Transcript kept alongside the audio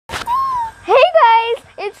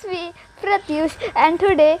it's me Pratyush, and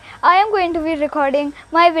today I am going to be recording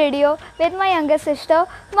my video with my younger sister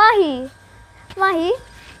Mahi. Mahi,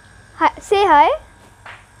 hi, say hi.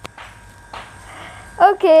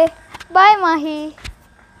 Okay, bye Mahi.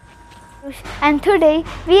 And today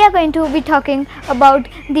we are going to be talking about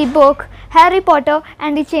the book Harry Potter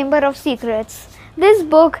and the Chamber of Secrets. This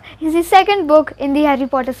book is the second book in the Harry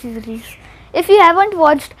Potter series. If you haven't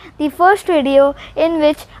watched the first video in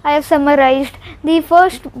which I have summarized the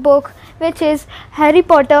first book, which is Harry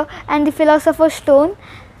Potter and the Philosopher's Stone,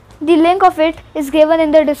 the link of it is given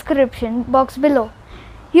in the description box below.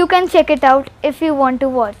 You can check it out if you want to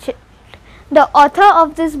watch it. The author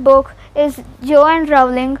of this book is Joanne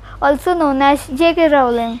Rowling, also known as J.K.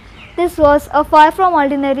 Rowling. This was a far from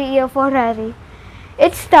ordinary year for Harry.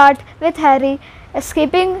 It starts with Harry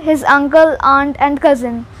escaping his uncle, aunt and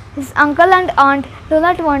cousin. His uncle and aunt do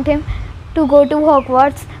not want him to go to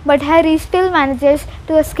Hogwarts, but Harry still manages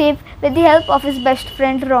to escape with the help of his best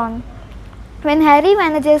friend Ron. When Harry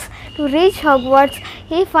manages to reach Hogwarts,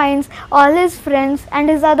 he finds all his friends and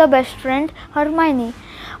his other best friend Hermione.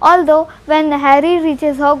 Although when Harry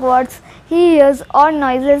reaches Hogwarts, he hears odd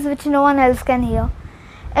noises which no one else can hear,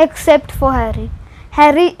 except for Harry.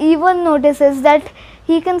 Harry even notices that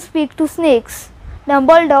he can speak to snakes.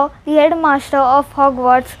 Dumbledore, the headmaster of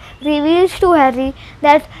Hogwarts, reveals to Harry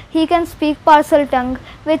that he can speak Parseltongue,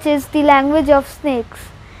 which is the language of snakes.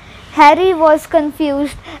 Harry was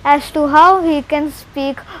confused as to how he can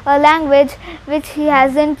speak a language which he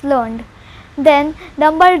hasn't learned. Then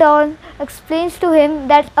Dumbledore explains to him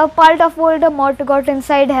that a part of Voldemort got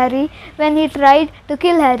inside Harry when he tried to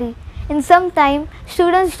kill Harry. In some time,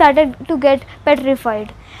 students started to get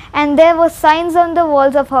petrified, and there were signs on the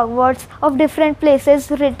walls of Hogwarts of different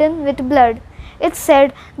places written with blood. It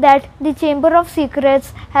said that the Chamber of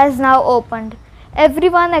Secrets has now opened.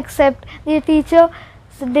 Everyone except the teacher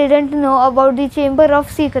didn't know about the Chamber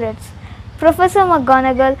of Secrets. Professor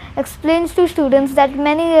McGonagall explains to students that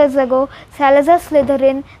many years ago, Salazar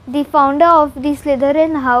Slytherin, the founder of the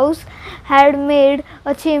Slytherin house, had made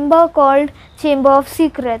a chamber called Chamber of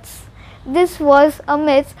Secrets. This was a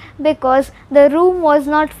myth because the room was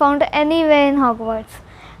not found anywhere in Hogwarts.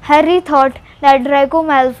 Harry thought that Draco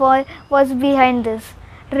Malfoy was behind this.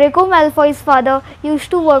 Draco Malfoy's father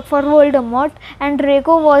used to work for Voldemort, and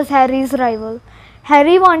Draco was Harry's rival.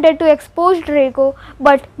 Harry wanted to expose Draco,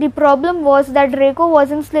 but the problem was that Draco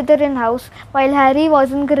was in Slytherin house while Harry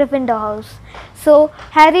was in Gryffindor house. So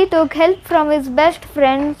Harry took help from his best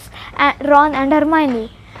friends Ron and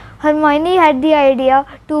Hermione. Hermione had the idea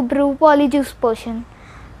to brew polyjuice potion.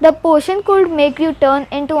 The potion could make you turn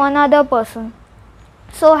into another person.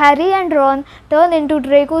 So Harry and Ron turn into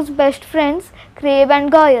Draco's best friends, Crabbe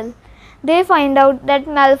and Goyle. They find out that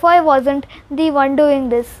Malfoy wasn't the one doing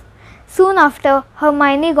this. Soon after,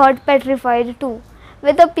 Hermione got petrified too,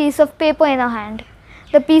 with a piece of paper in her hand.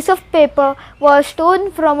 The piece of paper was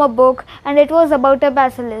torn from a book, and it was about a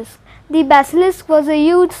basilisk. The basilisk was a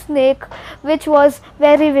huge snake which was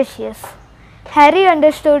very vicious. Harry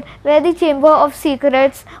understood where the Chamber of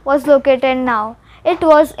Secrets was located now. It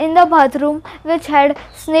was in the bathroom which had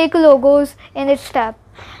snake logos in its tap.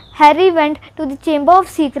 Harry went to the Chamber of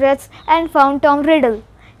Secrets and found Tom Riddle.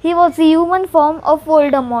 He was the human form of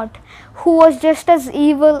Voldemort, who was just as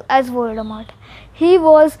evil as Voldemort. He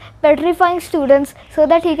was petrifying students so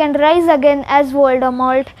that he can rise again as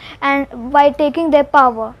Voldemort and by taking their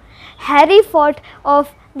power. Harry fought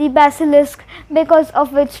off the basilisk, because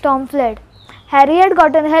of which Tom fled. Harry had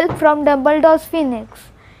gotten help from Dumbledore's Phoenix.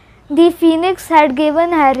 The Phoenix had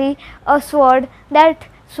given Harry a sword. That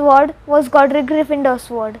sword was Godric Gryffindor's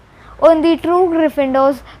sword. Only true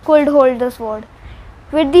Gryffindors could hold the sword.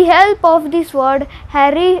 With the help of the sword,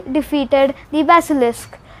 Harry defeated the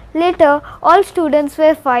basilisk. Later, all students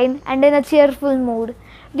were fine and in a cheerful mood.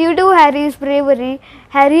 Due to Harry's bravery,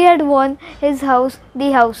 Harry had won his house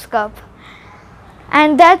the House Cup.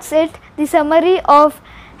 And that's it, the summary of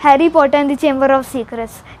Harry Potter and the Chamber of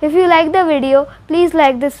Secrets. If you like the video, please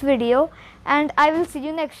like this video, and I will see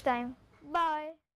you next time. Bye.